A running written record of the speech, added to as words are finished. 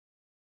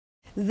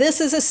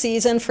This is a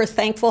season for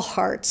thankful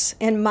hearts,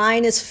 and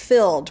mine is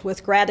filled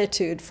with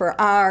gratitude for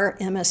our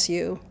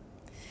MSU.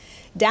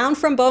 Down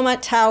from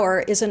Beaumont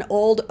Tower is an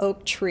old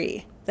oak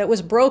tree that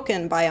was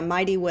broken by a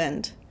mighty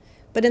wind.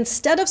 But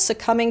instead of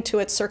succumbing to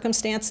its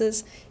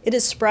circumstances, it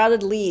has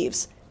sprouted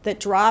leaves that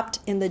dropped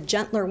in the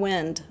gentler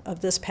wind of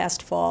this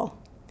past fall.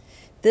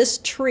 This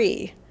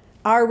tree,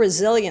 our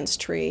resilience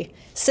tree,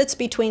 sits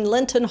between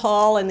Linton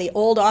Hall and the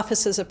old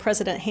offices of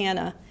President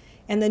Hanna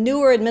and the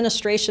newer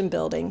administration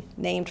building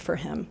named for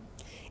him.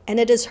 And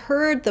it has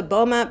heard the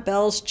Beaumont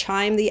bells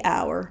chime the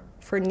hour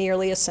for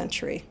nearly a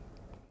century.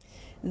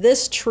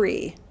 This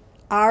tree,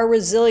 our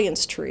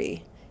resilience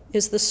tree,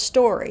 is the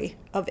story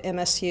of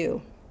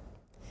MSU.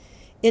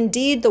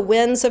 Indeed, the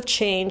winds of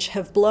change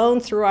have blown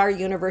through our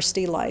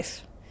university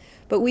life,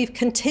 but we've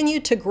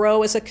continued to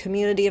grow as a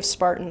community of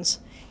Spartans,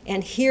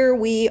 and here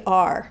we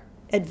are,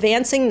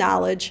 advancing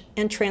knowledge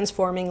and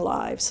transforming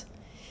lives.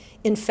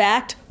 In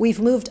fact, we've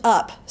moved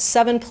up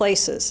 7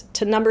 places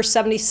to number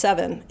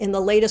 77 in the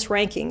latest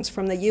rankings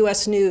from the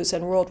U.S. News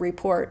and World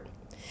Report.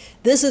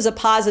 This is a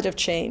positive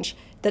change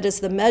that is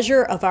the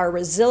measure of our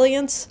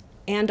resilience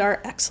and our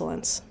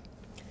excellence.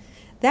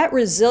 That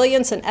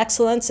resilience and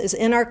excellence is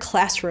in our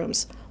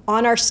classrooms,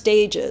 on our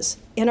stages,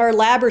 in our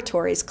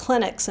laboratories,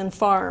 clinics, and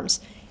farms,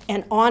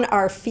 and on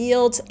our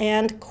fields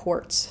and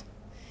courts.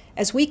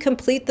 As we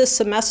complete this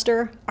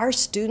semester, our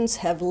students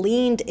have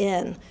leaned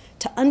in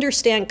to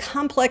understand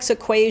complex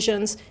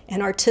equations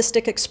and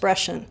artistic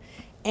expression,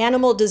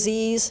 animal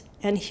disease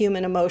and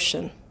human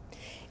emotion.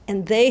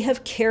 And they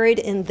have carried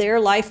in their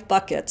life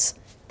buckets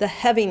the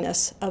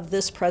heaviness of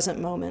this present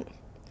moment.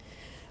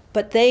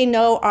 But they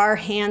know our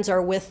hands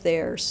are with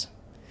theirs.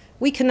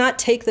 We cannot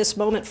take this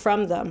moment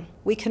from them.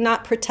 We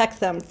cannot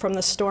protect them from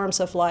the storms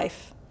of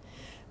life.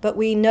 But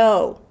we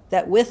know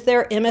that with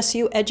their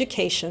MSU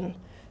education,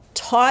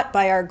 taught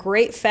by our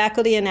great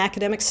faculty and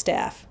academic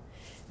staff,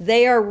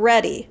 they are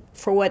ready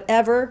for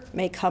whatever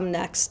may come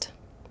next.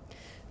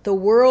 The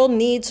world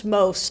needs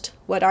most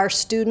what our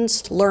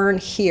students learn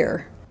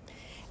here.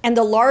 And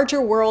the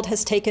larger world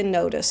has taken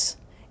notice,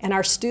 and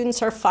our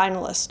students are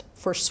finalists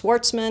for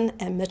Schwartzman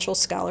and Mitchell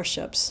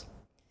scholarships.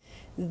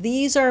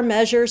 These are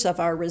measures of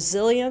our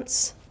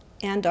resilience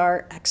and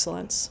our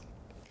excellence.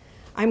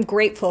 I'm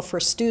grateful for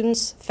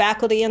students,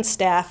 faculty, and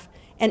staff,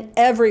 and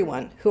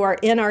everyone who are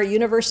in our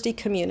university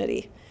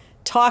community,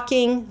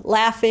 talking,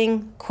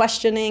 laughing,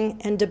 questioning,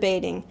 and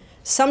debating,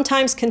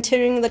 sometimes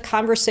continuing the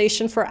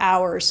conversation for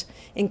hours,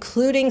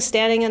 including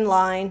standing in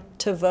line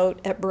to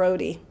vote at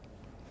Brody.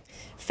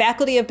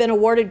 Faculty have been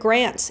awarded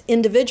grants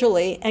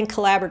individually and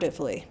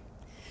collaboratively.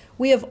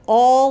 We have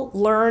all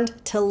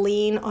learned to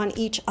lean on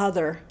each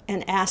other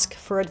and ask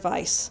for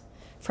advice,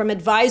 from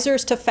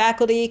advisors to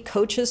faculty,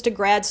 coaches to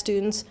grad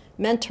students,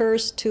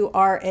 mentors to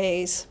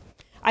RAs.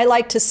 I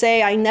like to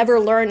say I never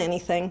learn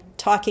anything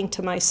talking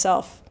to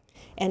myself.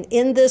 And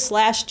in this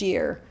last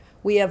year,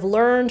 we have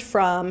learned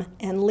from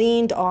and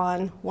leaned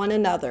on one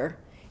another,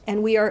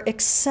 and we are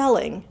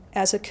excelling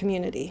as a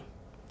community.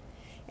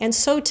 And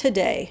so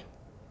today,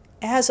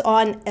 as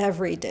on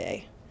every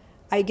day,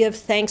 I give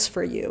thanks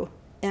for you,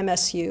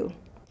 MSU,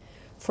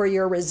 for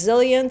your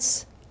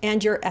resilience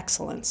and your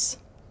excellence.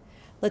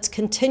 Let's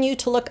continue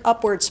to look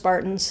upward,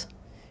 Spartans.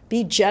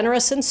 Be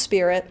generous in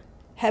spirit,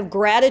 have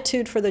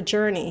gratitude for the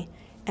journey,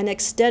 and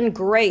extend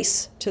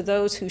grace to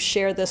those who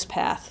share this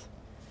path.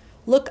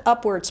 Look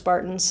upward,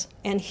 Spartans,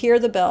 and hear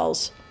the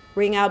bells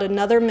ring out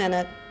another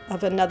minute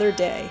of another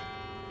day,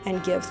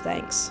 and give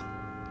thanks.